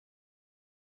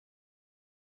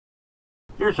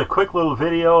Here's a quick little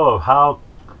video of how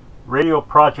radio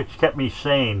projects kept me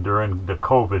sane during the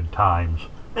COVID times.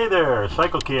 Hey there,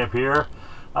 Cycle Camp here.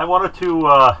 I wanted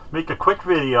to make a quick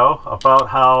video about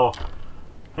how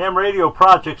ham radio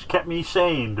projects kept me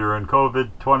sane during COVID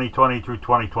 2020 through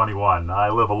 2021. I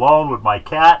live alone with my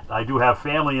cat. I do have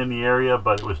family in the area,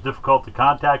 but it was difficult to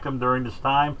contact them during this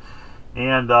time.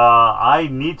 And I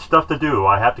need stuff to do.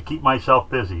 I have to keep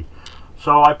myself busy.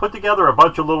 So I put together a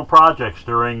bunch of little projects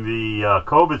during the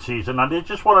COVID season. I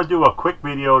just want to do a quick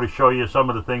video to show you some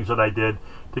of the things that I did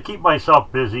to keep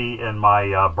myself busy and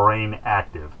my brain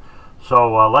active.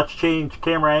 So let's change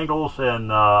camera angles,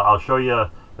 and I'll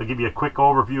give you a quick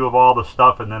overview of all the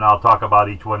stuff, and then I'll talk about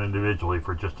each one individually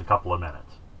for just a couple of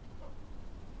minutes.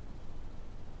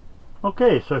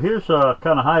 Okay, so here's a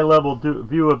kind of high-level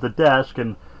view of the desk,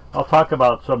 and I'll talk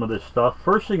about some of this stuff.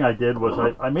 First thing I did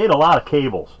was I made a lot of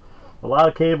cables. A lot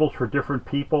of cables for different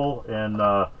people, and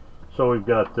so we've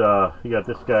got you got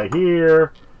this guy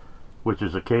here, which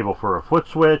is a cable for a foot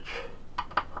switch.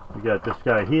 We got this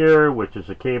guy here, which is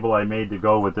a cable I made to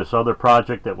go with this other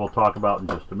project that we'll talk about in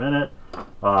just a minute.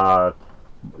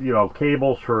 You know,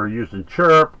 cables for using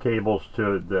Chirp, cables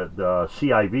to the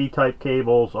CIV type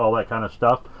cables, all that kind of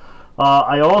stuff.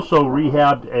 I also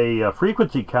rehabbed a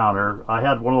frequency counter. I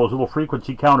had one of those little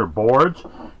frequency counter boards,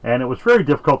 and it was very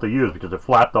difficult to use because it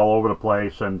flapped all over the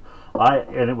place. And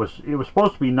it was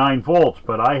supposed to be 9 volts,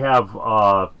 but I have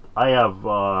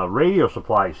radio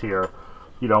supplies here,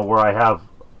 you know, where I have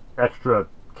extra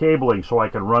cabling so I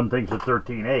can run things at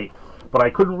 13.8. But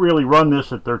I couldn't really run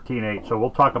this at 13.8, so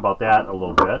we'll talk about that a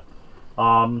little bit.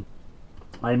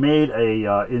 I made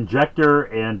a injector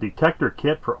and detector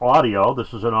kit for audio.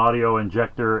 This is an audio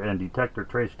injector and detector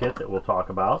trace kit that we'll talk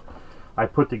about. I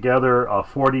put together a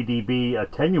 40 dB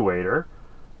attenuator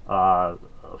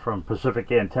from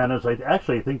Pacific Antennas. I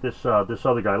actually think this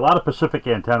other guy, a lot of Pacific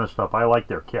Antenna stuff. I like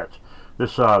their kits.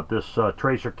 This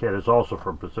tracer kit is also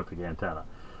from Pacific Antenna.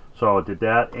 So I did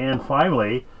that, and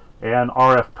finally an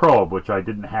RF probe, which I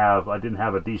didn't have. I didn't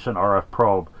have a decent RF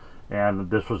probe. And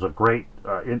this was a great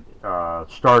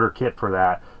starter kit for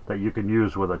that you can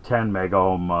use with a 10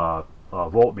 megohm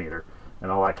voltmeter and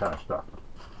all that kind of stuff.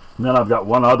 And then I've got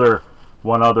one other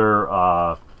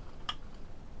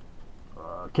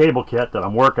cable kit that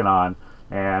I'm working on,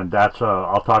 and that's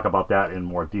I'll talk about that in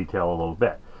more detail a little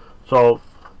bit. So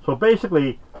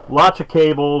basically, lots of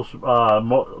cables.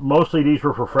 Mostly these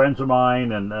were for friends of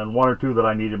mine, and one or two that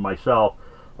I needed myself.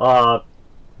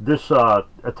 This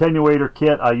attenuator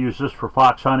kit, I use this for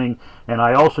fox hunting, and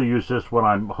I also use this when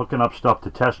I'm hooking up stuff to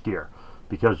test gear,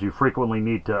 because you frequently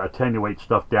need to attenuate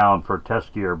stuff down for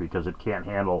test gear because it can't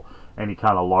handle any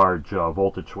kind of large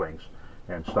voltage swings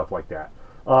and stuff like that.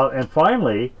 And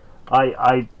finally,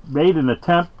 I made an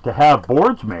attempt to have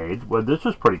boards made. Well, this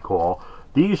is pretty cool.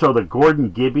 These are the Gourd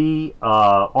and Gibby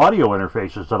audio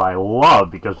interfaces that I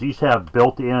love, because these have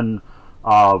built-in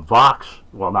Vox,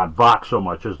 well, not Vox so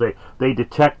much as they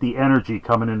detect the energy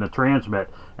coming in the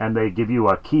transmit, and they give you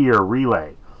a key or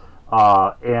relay,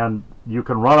 and you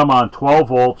can run them on 12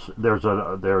 volts. There's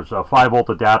a 5 volt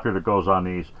adapter that goes on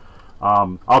these.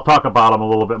 I'll talk about them a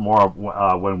little bit more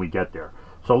when we get there.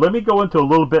 So let me go into a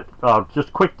little bit,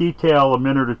 just quick detail, a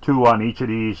minute or two on each of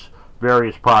these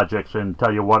various projects, and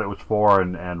tell you what it was for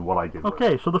and what I did.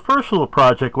 Okay, so the first little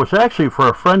project was actually for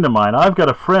a friend of mine. I've got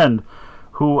a friend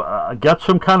who got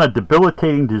some kind of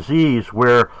debilitating disease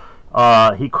where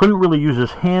he couldn't really use his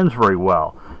hands very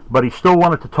well, but he still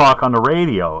wanted to talk on the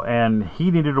radio, and he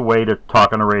needed a way to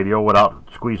talk on the radio without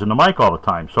squeezing the mic all the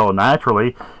time. So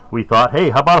naturally, we thought,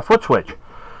 hey, how about a foot switch?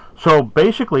 So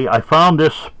basically, I found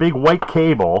this big white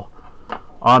cable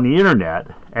on the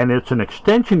internet, and it's an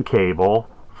extension cable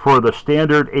for the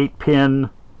standard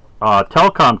 8-pin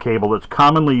telecom cable that's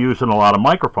commonly used in a lot of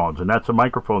microphones, and that's a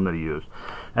microphone that he used.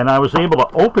 And I was able to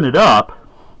open it up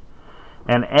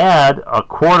and add a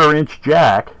 1/4-inch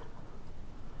jack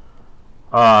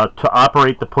to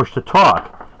operate the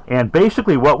push-to-talk. And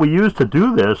basically what we used to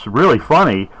do this, really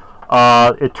funny,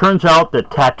 it turns out that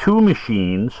tattoo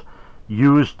machines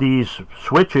use these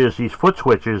switches, these foot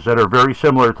switches, that are very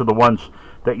similar to the ones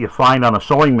that you find on a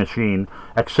sewing machine,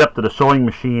 except that a sewing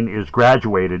machine is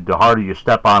graduated. The harder you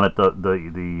step on it,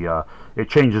 it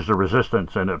changes the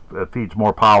resistance, and it feeds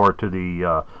more power to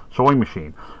the sewing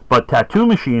machine. But tattoo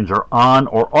machines are on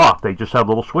or off. They just have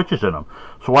little switches in them.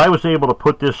 So I was able to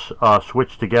put this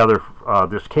switch together,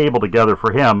 this cable together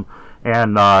for him,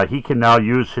 and he can now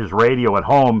use his radio at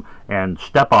home and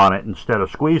step on it instead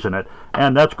of squeezing it,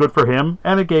 and that's good for him,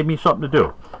 and it gave me something to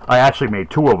do. I actually made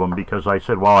 2 of them because I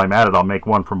said, while I'm at it, I'll make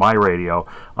one for my radio.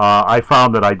 I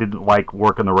found that I didn't like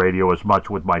working the radio as much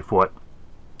with my foot,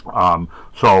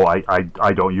 So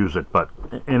I don't use it, but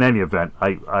in any event,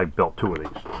 I built 2 of these.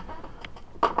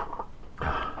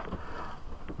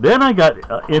 Then I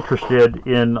got interested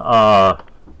in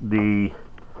the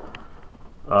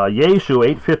Yaesu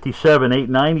 857,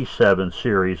 897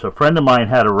 series. A friend of mine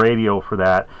had a radio for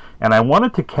that, and I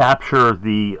wanted to capture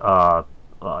the,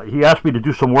 he asked me to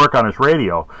do some work on his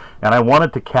radio, and I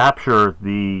wanted to capture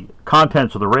the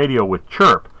contents of the radio with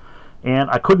Chirp, and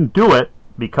I couldn't do it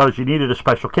because you needed a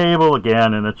special cable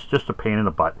again, and it's just a pain in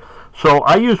the butt. So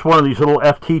I used one of these little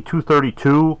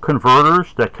FT232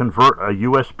 converters that convert a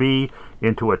USB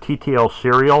into a TTL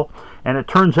serial, and it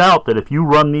turns out that if you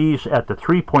run these at the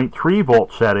 3.3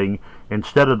 volt setting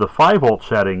instead of the 5 volt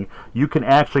setting, you can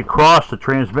actually cross the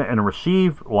transmit and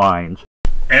receive lines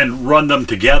and run them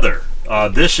together.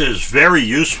 This is very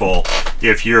useful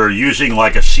if you're using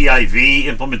like a CIV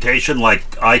implementation like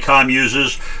ICOM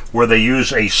uses, where they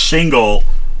use a single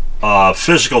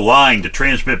physical line to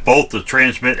transmit both the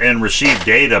transmit and receive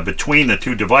data between the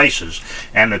 2 devices,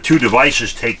 and the 2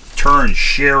 devices take turns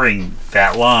sharing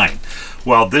that line.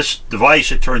 Well, this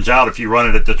device, it turns out, if you run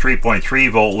it at the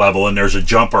 3.3 volt level and there's a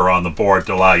jumper on the board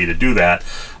to allow you to do that,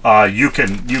 you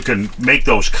can make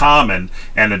those common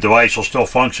and the device will still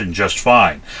function just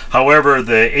fine. However,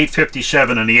 the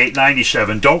 857 and the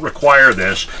 897 don't require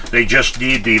this. They just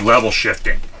need the level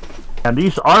shifting. And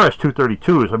these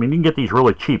RS-232s, I mean, you can get these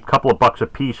really cheap, couple of bucks a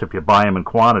piece if you buy them in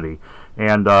quantity,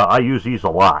 and I use these a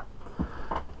lot.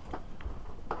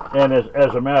 And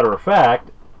as a matter of fact,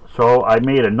 so I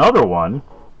made another one.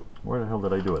 Where the hell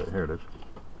did I do it? Here it is.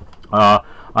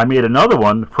 I made another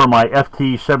one for my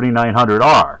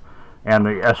FT7900R. And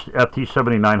the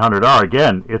FT7900R,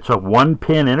 again, it's a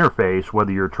 1-pin interface,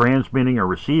 whether you're transmitting or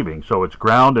receiving. So it's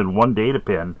ground and 1 data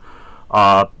pin.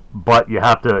 But you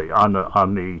have to, on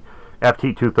the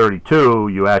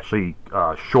FT232, you actually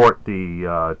short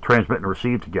the transmit and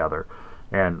receive together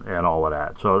and all of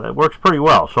that. So that works pretty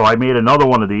well. So I made another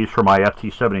one of these for my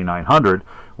FT7900,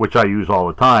 which I use all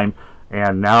the time.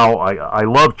 And now I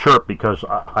love Chirp because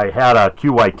I had a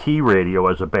QIT radio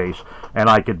as a base, and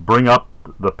I could bring up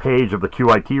the page of the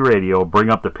QIT radio, bring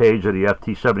up the page of the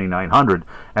FT7900,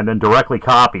 and then directly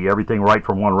copy everything right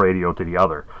from one radio to the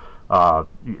other.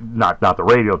 Not the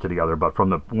radio to the other, but from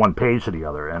the one page to the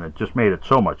other, and it just made it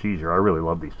so much easier. I really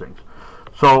love these things.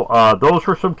 So those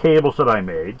were some cables that I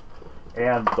made,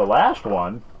 and the last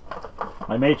one,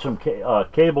 I made some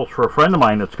cables for a friend of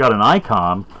mine that's got an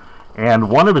ICOM, and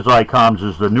one of his ICOMs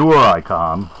is the newer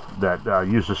ICOM that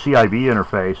uses CIV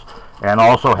interface and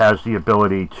also has the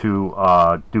ability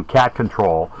to do cat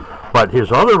control. But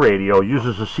his other radio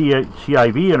uses a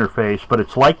CIV interface, but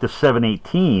it's like the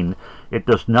 718. It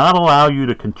does not allow you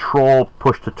to control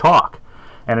push-to-talk.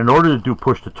 And in order to do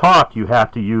push-to-talk, you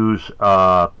have to use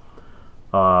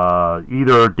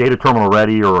either data terminal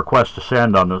ready or request to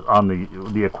send on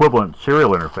the equivalent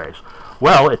serial interface.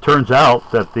 Well, it turns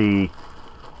out that the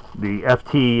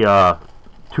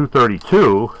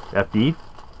FT232,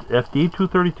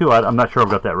 FD232, I'm not sure I've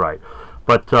got that right.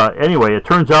 But anyway, it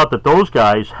turns out that those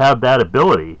guys have that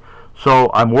ability. So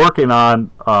I'm working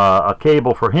on a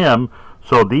cable for him.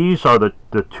 So these are the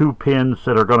 2 pins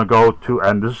that are going to go to,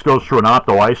 and this goes through an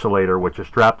opto isolator, which is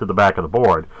strapped to the back of the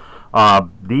board.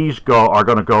 These are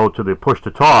going to go to the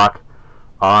push-to-talk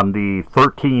on the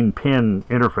 13-pin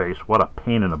interface. What a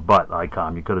pain in the butt,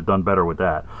 ICOM. You could have done better with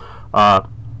that.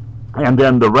 And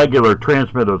then the regular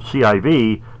transmit of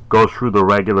CIV goes through the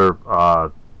regular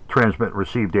transmit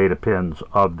receive data pins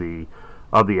of the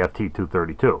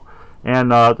FT232.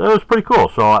 And that was pretty cool.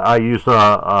 So I used an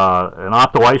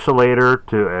opto isolator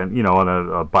and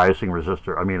a biasing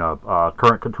resistor. I mean a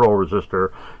current control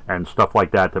resistor and stuff like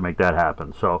that to make that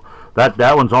happen. So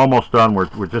that one's almost done.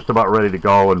 We're just about ready to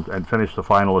go and finish the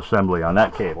final assembly on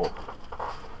that cable.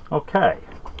 Okay.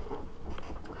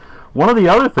 One of the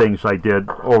other things I did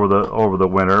over the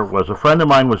winter was a friend of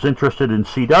mine was interested in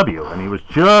CW, and he was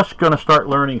just going to start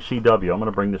learning CW. I'm going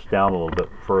to bring this down a little bit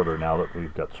further now that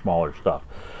we've got smaller stuff.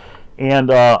 And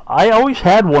I always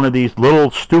had one of these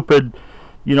little stupid,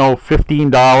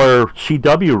 $15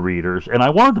 CW readers, and I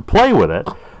wanted to play with it.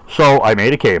 So I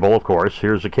made a cable, of course.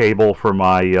 Here's a cable for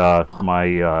my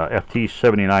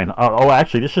FT79. Oh,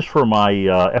 actually, this is for my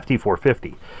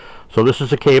FT450. So this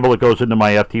is a cable that goes into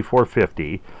my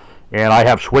FT450. And I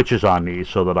have switches on these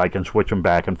so that I can switch them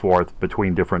back and forth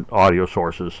between different audio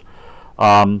sources.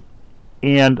 And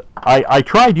I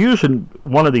tried using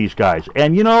one of these guys.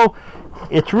 And,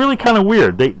 it's really kind of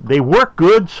weird. They work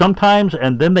good sometimes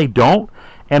and then they don't.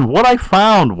 And what I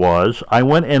found was I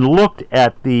went and looked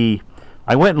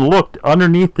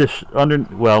underneath this,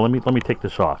 well, let me take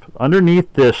this off.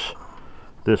 Underneath this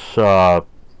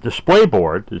display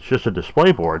board. It's just a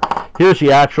display board. Here's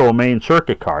the actual main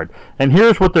circuit card, and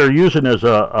here's what they're using as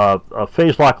a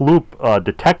phase lock loop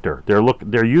detector.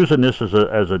 They're using this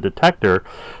as a detector,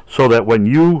 so that when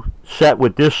you set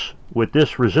with this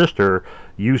resistor,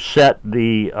 you set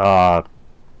the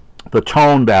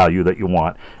tone value that you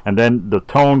want, and then the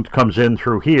tone comes in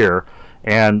through here,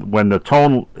 and when the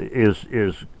tone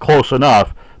is close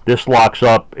enough, this locks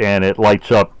up and it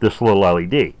lights up this little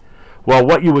LED. Well,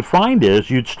 what you would find is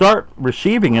you'd start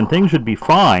receiving and things would be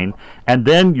fine, and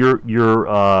then your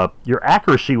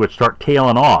accuracy would start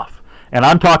tailing off. And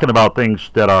I'm talking about things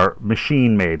that are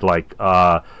machine made, like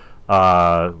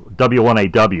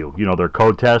W1AW, you know, their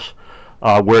code tests,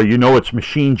 where you know it's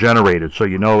machine generated, so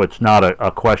you know it's not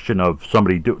a question of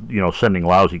somebody sending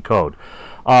lousy code.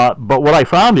 But what I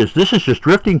found is this is just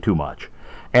drifting too much,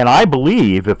 and I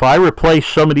believe if I replace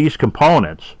some of these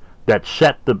components that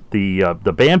set the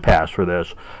bandpass for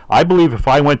this, I believe if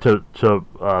I went to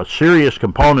serious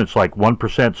components like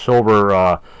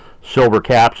 1% silver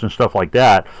caps and stuff like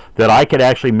that, that I could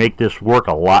actually make this work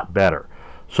a lot better.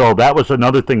 So that was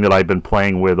another thing that I've been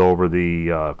playing with over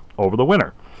the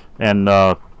winter, and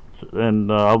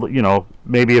you know,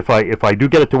 maybe if I do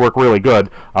get it to work really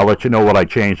good, I'll let you know what I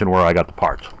changed and where I got the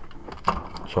parts.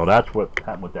 So that's what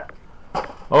happened with that.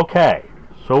 Okay,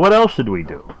 so what else did we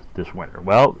do this winter?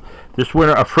 Well, this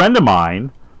winter, a friend of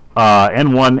mine,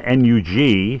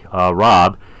 N1NUG,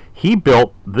 Rob, he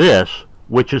built this,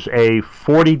 which is a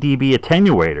 40 dB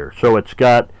attenuator. So it's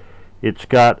got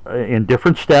in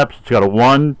different steps, it's got a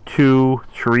 1, 2,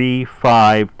 3,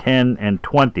 5, 10, and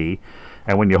 20.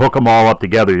 And when you hook them all up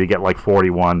together, you get like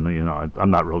 41. You know,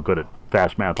 I'm not real good at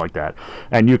fast math like that.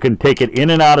 And you can take it in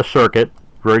and out of circuit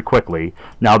very quickly.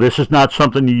 Now, this is not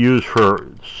something you use for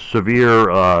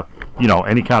severe, you know,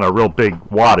 any kind of real big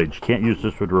wattage. You can't use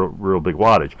this with real big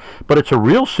wattage. But it's a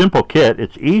real simple kit.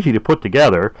 It's easy to put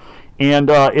together,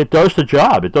 and it does the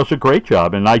job. It does a great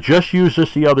job. And I just used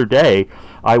this the other day.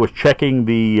 I was checking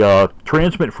the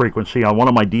transmit frequency on one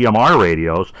of my DMR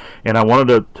radios, and I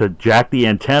wanted to jack the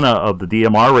antenna of the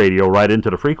DMR radio right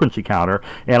into the frequency counter,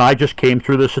 and I just came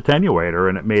through this attenuator,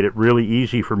 and it made it really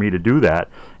easy for me to do that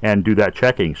and do that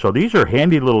checking. So these are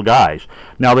handy little guys.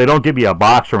 Now, they don't give you a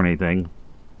box or anything,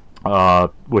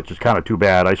 which is kind of too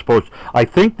bad. I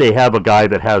think they have a guy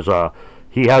that has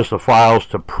he has the files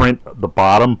to print the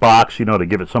bottom box, you know, to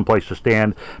give it someplace to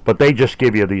stand, but they just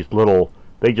give you these little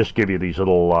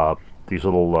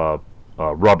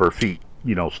rubber feet,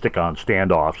 you know, stick-on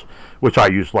standoffs, which I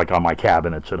use like on my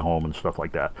cabinets at home and stuff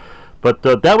like that. But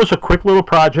that was a quick little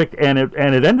project, and it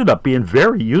ended up being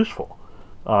very useful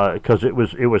because it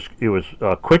was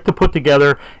quick to put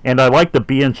together, and I like the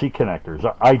BNC connectors.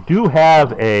 I do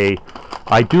have a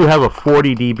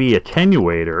 40 dB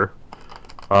attenuator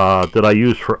that I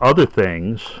use for other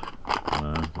things.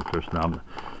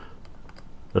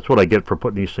 That's what I get for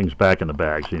putting these things back in the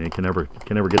bags. You know, you can never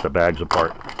get the bags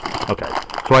apart. Okay,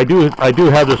 so I do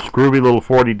have this groovy little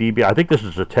 40 dB. I think this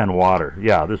is a 10 watter.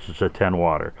 Yeah, this is a 10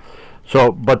 watter.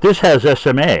 So, but this has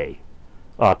SMA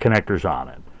connectors on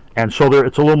it, and so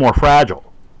it's a little more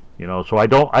fragile. You know, so I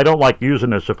don't like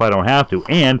using this if I don't have to,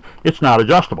 and it's not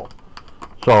adjustable.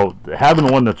 So having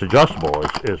one that's adjustable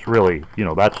is really, you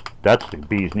know, that's the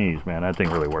bee's knees, man. That thing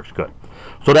really works good.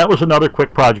 So that was another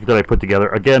quick project that I put together.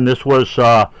 Again, this was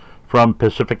from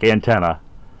Pacific Antenna,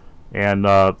 and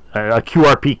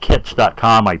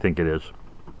QRPkits.com, I think it is.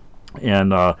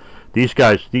 And these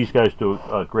guys do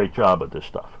a great job at this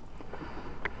stuff.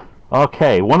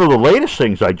 Okay, one of the latest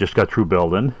things I just got through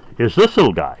building is this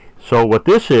little guy. So what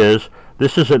this is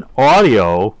an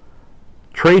audio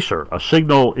tracer, a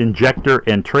signal injector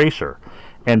and tracer,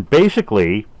 and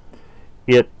basically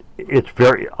it's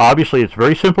very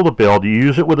simple to build. You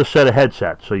use it with a set of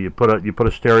headsets. So you put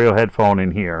a stereo headphone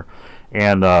in here,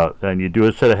 and you do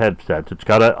a set of headsets. It's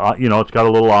got a it's got a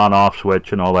little on-off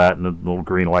switch and all that, and a little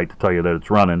green light to tell you that it's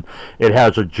running. It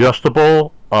has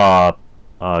adjustable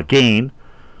gain.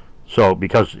 So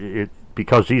because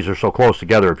these are so close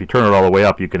together, if you turn it all the way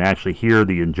up, you can actually hear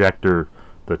the injector,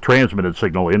 the transmitted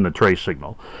signal in the trace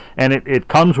signal, and it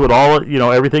comes with all, you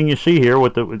know, everything you see here.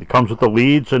 It comes with the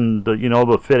leads and the, you know,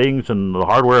 the fittings and the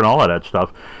hardware and all of that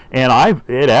stuff, and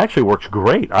it actually works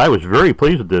great. I was very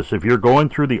pleased with this. If you're going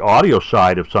through the audio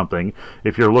side of something,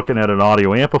 if you're looking at an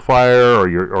audio amplifier, or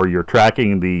you're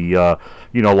tracking the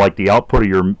you know, like the output of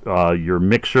your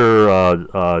mixer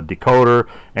decoder,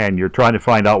 and you're trying to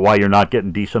find out why you're not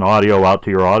getting decent audio out to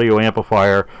your audio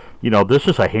amplifier, you know, this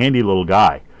is a handy little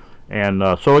guy. And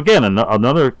so again,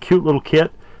 another cute little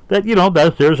kit that, you know,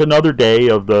 there's another day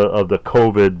of the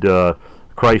COVID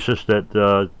crisis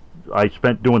that I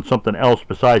spent doing something else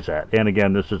besides that. And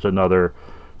again, this is another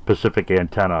Pacific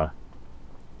antenna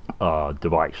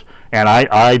device, and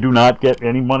I do not get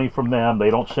any money from them. They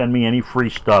don't send me any free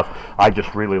stuff. I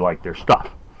just really like their stuff.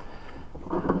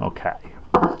 Okay,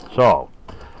 so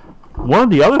one of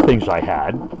the other things I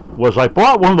had was I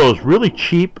bought one of those really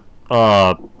cheap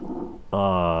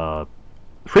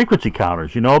frequency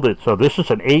counters. You know that. So this is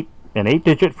an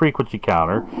 8-digit frequency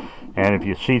counter, and if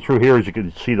you see through here, as you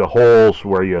can see the holes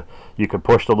where you can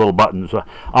push the little buttons.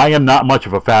 I am not much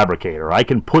of a fabricator. I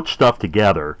can put stuff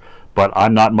together, but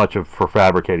I'm not much for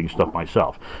fabricating stuff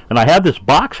myself. And I had this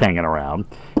box hanging around,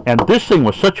 and this thing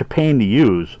was such a pain to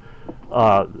use.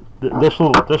 This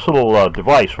little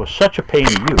device was such a pain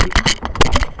to use.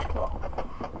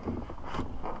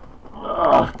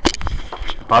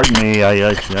 Pardon me.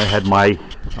 I had my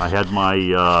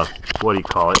what do you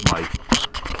call it? My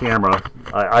camera.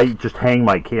 I just hang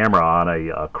my camera on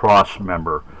a cross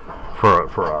member for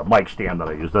a mic stand that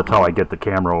I use. That's how I get the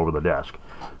camera over the desk.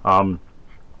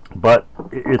 But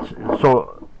it's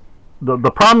so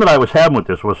the problem that I was having with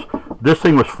this was this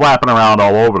thing was flapping around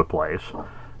all over the place,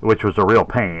 which was a real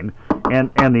pain.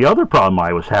 And the other problem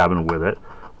I was having with it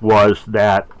was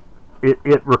that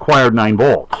it required 9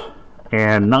 volts.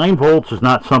 And 9 volts is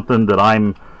not something that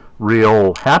I'm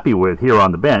real happy with here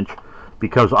on the bench,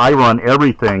 because I run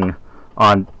everything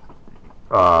on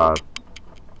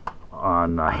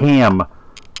ham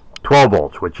 12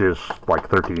 volts, which is like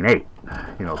 13.8.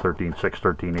 You know, 13.6,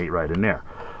 13.8 right in there.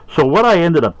 So what I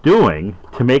ended up doing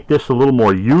to make this a little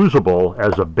more usable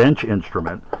as a bench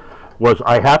instrument was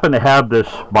I happened to have this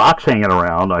box hanging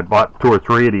around. I bought 2 or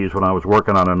 3 of these when I was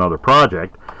working on another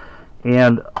project,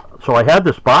 and so I had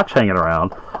this box hanging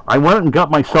around. I went and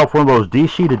got myself one of those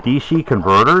DC to DC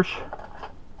converters,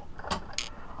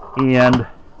 and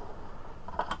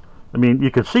I mean,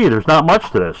 you can see there's not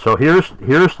much to this. So here's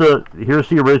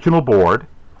the original board.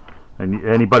 And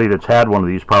anybody that's had one of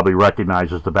these probably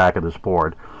recognizes the back of this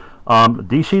board.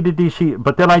 DC to DC,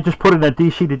 but then I just put in a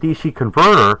DC to DC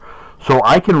converter, so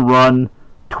I can run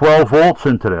 12 volts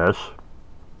into this.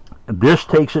 This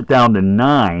takes it down to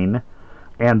 9,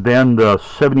 and then the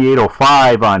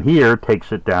 7805 on here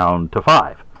takes it down to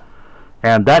 5.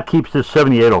 And that keeps this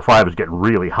 7805 is getting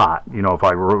really hot. You know, if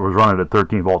I was running at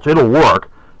 13 volts, it'll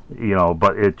work. You know,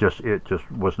 but it just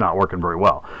was not working very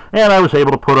well. And I was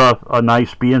able to put a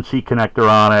nice BNC connector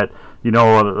on it, you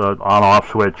know, an on-off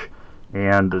switch,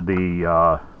 and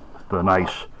the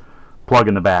nice plug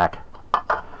in the back.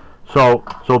 So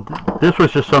this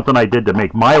was just something I did to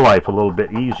make my life a little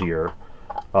bit easier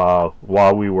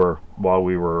while we were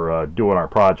doing our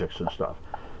projects and stuff.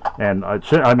 And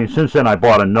I mean, since then I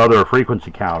bought another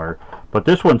frequency counter, but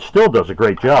this one still does a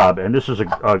great job. And this is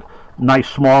a nice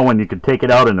small one. You could take it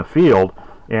out in the field,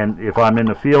 and if I'm in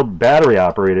the field battery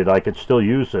operated, I could still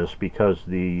use this because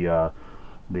the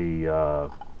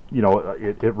you know,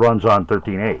 it runs on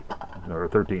 13.8 or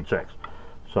 13.6.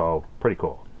 So pretty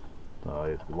cool.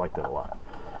 I like that a lot.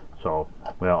 So,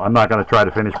 well, I'm not going to try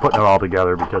to finish putting it all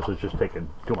together because it's just taking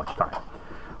too much time.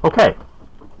 Okay.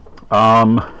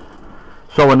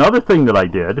 So another thing that I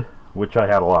did, which I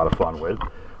had a lot of fun with,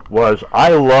 was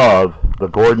I love the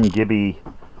Gourd and Gibby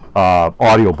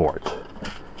audio boards.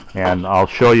 And I'll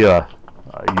show you.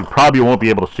 You probably won't be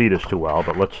able to see this too well,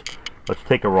 but let's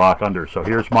take a rock under. So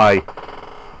here's my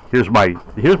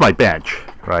bench,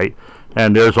 right?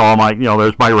 And there's all my, you know,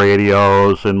 there's my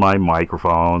radios and my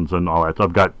microphones and all that. So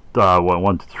I've got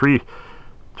three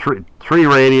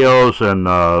radios and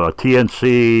a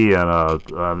TNC and a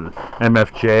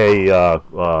MFJ.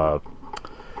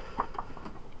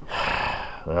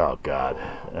 Oh God,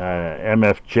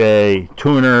 MFJ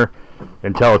tuner,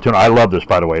 IntelliTuner. I love this,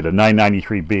 by the way. The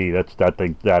 993B. That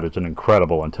thing. That is an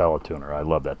incredible IntelliTuner. I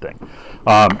love that thing.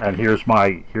 And here's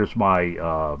my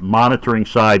monitoring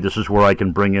side. This is where I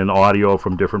can bring in audio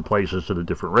from different places to the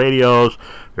different radios.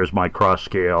 There's my cross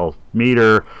scale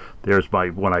meter. There's my,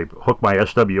 when I hook my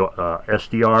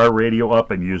SDR radio up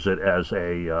and use it as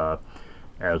a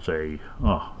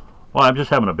well, I'm just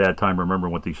having a bad time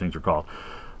remembering what these things are called.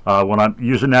 When I'm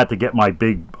using that to get my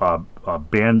big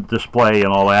band display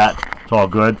and all that, it's all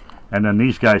good. And then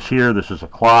these guys here, this is a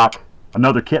clock.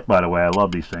 Another kit, by the way. I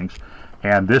love these things.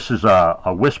 And this is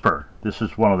a Whisper. This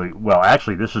is one of the, well,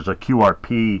 actually, this is a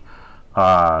QRP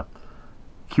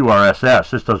QRSS.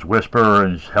 This does Whisper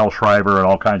and Hellschreiber and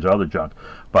all kinds of other junk.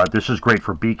 But this is great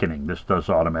for beaconing. This does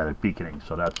automatic beaconing,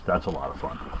 so that's a lot of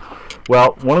fun.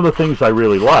 Well, one of the things I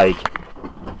really like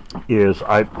is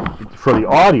for the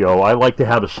audio, I like to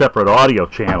have a separate audio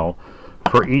channel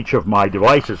for each of my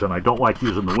devices, and I don't like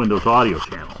using the Windows audio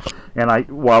channel. And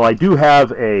while I do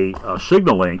have a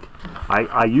signal link,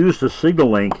 I use the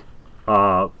Signal Link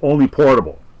only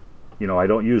portable. You know, I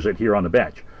don't use it here on the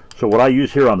bench. So what I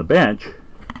use here on the bench,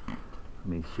 let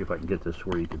me see if I can get this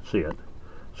where you can see it.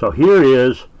 So here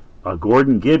is a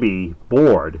Gordon Gibby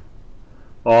board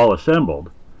all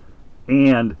assembled,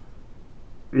 and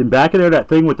in back of there, that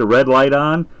thing with the red light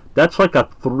on, that's like a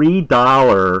 $3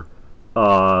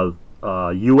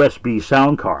 USB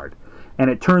sound card. And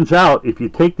it turns out if you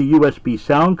take the USB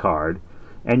sound card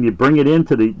and you bring it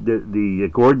into the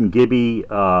Gordon Gibby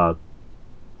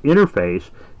interface,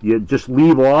 you just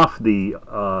leave off the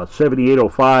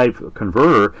 7805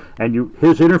 converter, and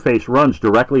his interface runs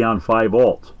directly on 5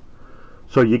 volts.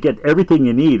 So you get everything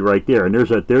you need right there. And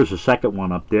there's a second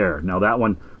one up there. Now that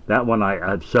one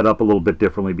I've set up a little bit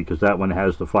differently because that one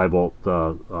has the 5 volt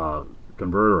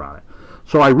converter on it.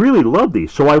 So I really love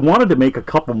these. So I wanted to make a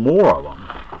couple more of them,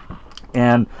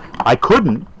 and I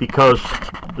couldn't because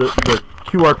the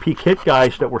QRP kit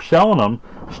guys that were selling them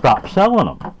stopped selling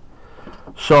them.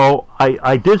 So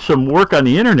I did some work on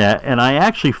the internet, and I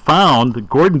actually found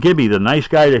Gordon Gibby, the nice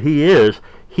guy that he is.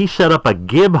 He set up a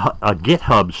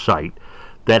GitHub site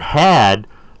that had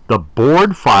the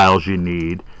board files you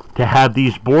need to have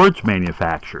these boards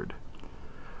manufactured.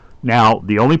 Now,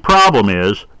 the only problem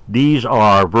is these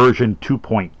are version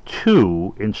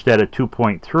 2.2 instead of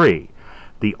 2.3.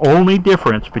 The only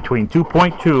difference between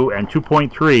 2.2 and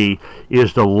 2.3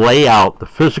 is the layout, the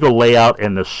physical layout,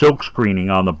 and the silk screening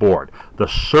on the board. The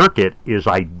circuit is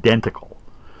identical,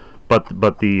 but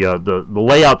the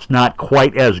layout's not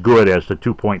quite as good as the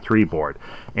 2.3 board.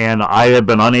 And I have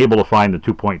been unable to find the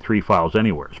 2.3 files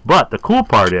anywhere. But the cool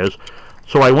part is,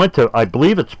 so I went to, I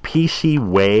believe it's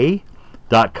PCWay.com,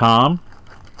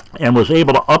 and was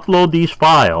able to upload these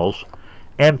files,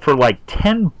 and for like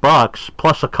 10 bucks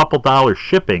plus a couple dollars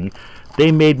shipping,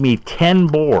 they made me 10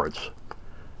 boards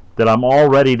that I'm all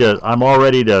ready to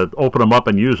open them up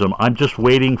and use them. I'm just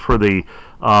waiting for the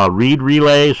read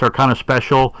relays are kind of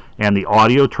special, and the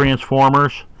audio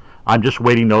transformers. I'm just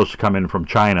waiting those to come in from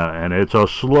China, and it's a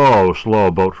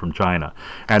slow boat from China.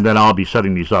 And then I'll be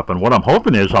setting these up. And what I'm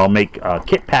hoping is I'll make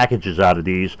kit packages out of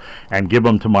these and give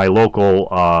them to my local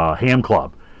ham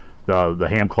club, the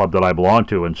ham club that I belong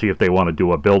to, and see if they want to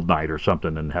do a build night or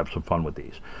something and have some fun with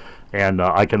these. And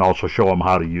I can also show them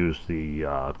how to use the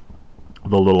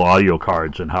little audio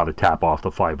cards and how to tap off the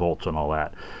 5 volts and all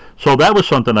that. So that was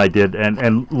something I did,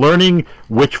 and learning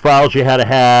which files you had to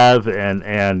have,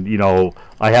 and you know,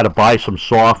 I had to buy some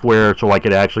software so I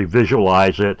could actually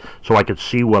visualize it, so I could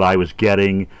see what I was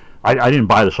getting. I didn't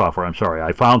buy the software, I'm sorry.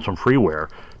 I found some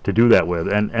freeware to do that with,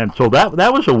 and so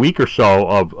that was a week or so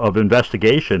of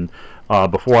investigation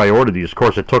before I ordered these. Of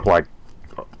course, it took like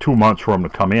 2 months for them to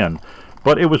come in,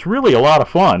 but it was really a lot of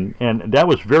fun, and that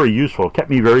was very useful. It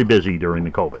kept me very busy during the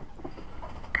COVID.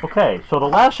 Okay, so the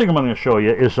last thing I'm going to show you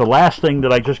is the last thing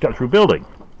that I just got through building.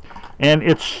 And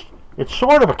it's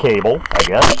sort of a cable, I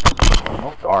guess.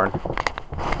 Oh, darn.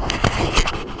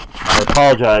 I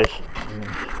apologize.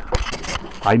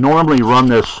 I normally run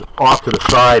this off to the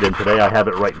side, and today I have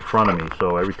it right in front of me,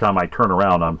 so every time I turn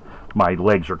around, my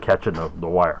legs are catching the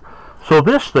wire. So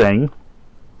this thing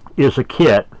is a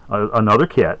kit, another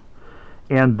kit,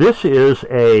 and this is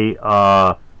an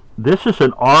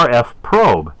RF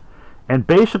probe. And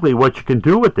basically what you can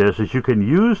do with this is you can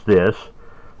use this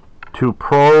to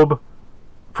probe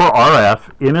for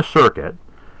RF in a circuit,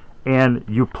 and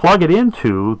you plug it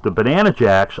into the banana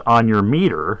jacks on your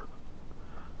meter.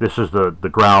 This is the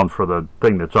ground for the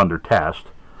thing that's under test.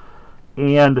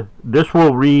 And this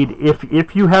will read,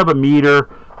 if you have a meter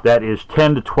that is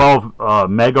 10 to 12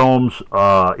 megohms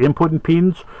input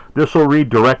impedance, this will read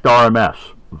direct RMS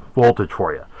voltage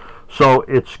for you. So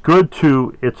it's good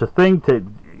to, it's a thing to,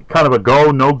 kind of a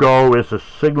go, no go, is a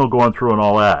signal going through and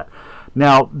all that.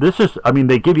 Now this is, I mean,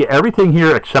 they give you everything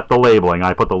here except the labeling.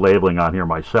 I put the labeling on here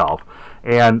myself,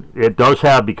 and it does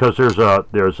have, because there's a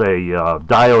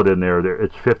diode in there.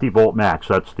 It's 50 volt max.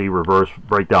 That's the reverse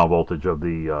breakdown voltage of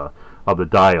the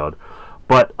diode.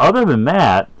 But other than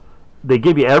that, they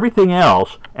give you everything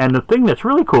else. And the thing that's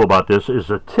really cool about this is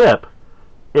the tip.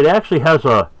 It actually has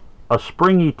a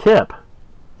springy tip.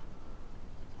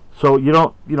 So you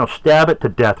don't, stab it to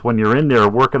death when you're in there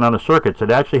working on the circuits.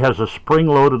 It actually has a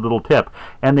spring-loaded little tip,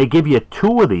 and they give you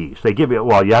 2 of these. They give you,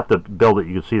 well, you have to build it.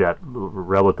 You can see that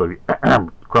relatively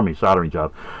crummy soldering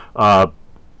job.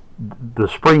 The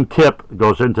spring tip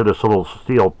goes into this little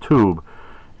steel tube,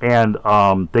 and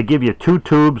they give you 2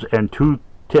 tubes and 2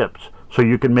 tips, so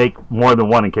you can make more than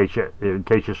one in case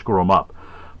you screw them up.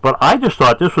 But I just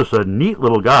thought this was a neat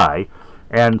little guy,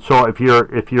 and so if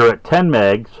you're at 10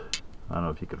 megs. I don't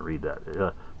know if you can read that.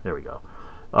 There we go.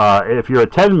 If you're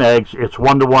at 10 megs, it's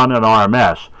 1-to-1 in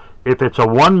RMS. If it's a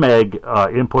 1 meg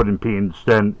input impedance,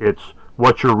 then it's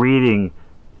what you're reading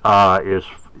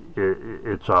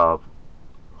it's a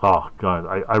oh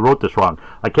god, I wrote this wrong.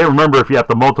 I can't remember if you have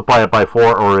to multiply it by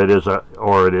 4 or it is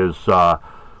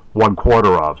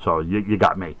 1/4 of. So you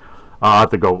got me. I'll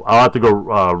have to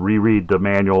go reread the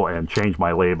manual and change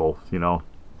my label. You know,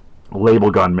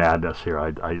 label gun madness here.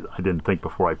 I didn't think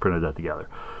before I printed that together.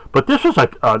 But this is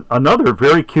another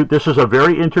very cute. This is a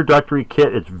very introductory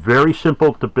kit. It's very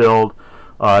simple to build.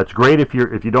 It's great if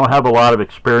you don't have a lot of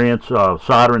experience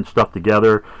soldering stuff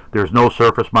together. There's no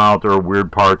surface mount or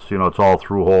weird parts. You know, it's all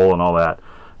through hole and all that.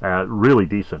 Really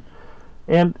decent,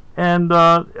 and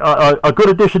a good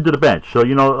addition to the bench. So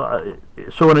you know,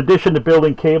 so in addition to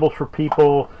building cables for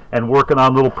people and working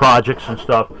on little projects and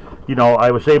stuff, you know,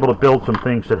 I was able to build some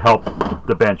things that help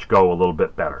the bench go a little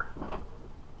bit better.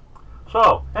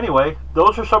 So anyway,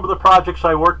 those are some of the projects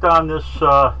I worked on this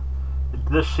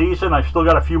season. I've still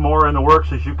got a few more in the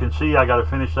works. As you can see, I got to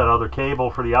finish that other cable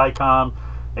for the ICOM,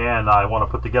 and I want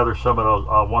to put together some of those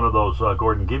one of those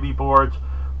Gordon Gibby boards.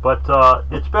 But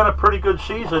it's been a pretty good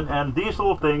season, and these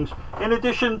little things, in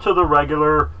addition to the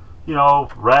regular, you know,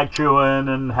 rag chewing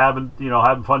and having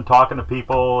fun talking to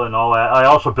people and all that, I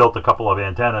also built a couple of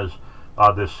antennas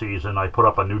this season. I put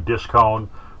up a new Discone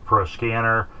for a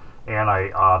scanner, and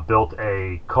I built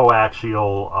a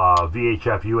coaxial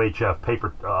VHF UHF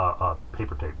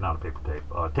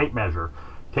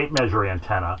tape measure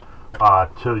antenna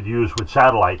to use with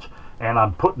satellites, and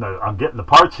I'm getting the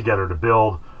parts together to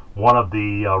build one of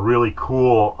the really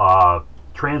cool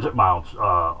transit mounts,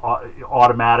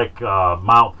 automatic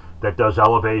mount that does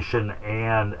elevation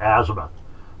and azimuth,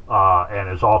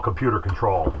 and is all computer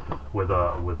controlled with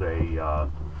a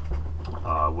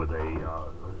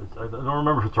I don't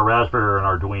remember if it's a Raspberry or an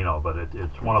Arduino, but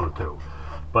it's one of the two.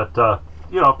 But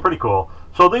you know, pretty cool.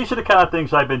 So these are the kind of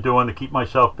things I've been doing to keep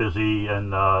myself busy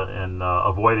and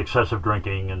avoid excessive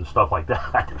drinking and stuff like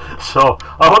that. So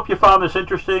I hope you found this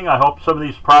interesting. I hope some of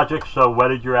these projects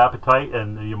whetted your appetite,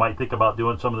 and you might think about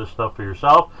doing some of this stuff for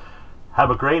yourself.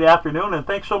 Have a great afternoon, and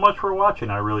thanks so much for watching.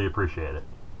 I really appreciate it.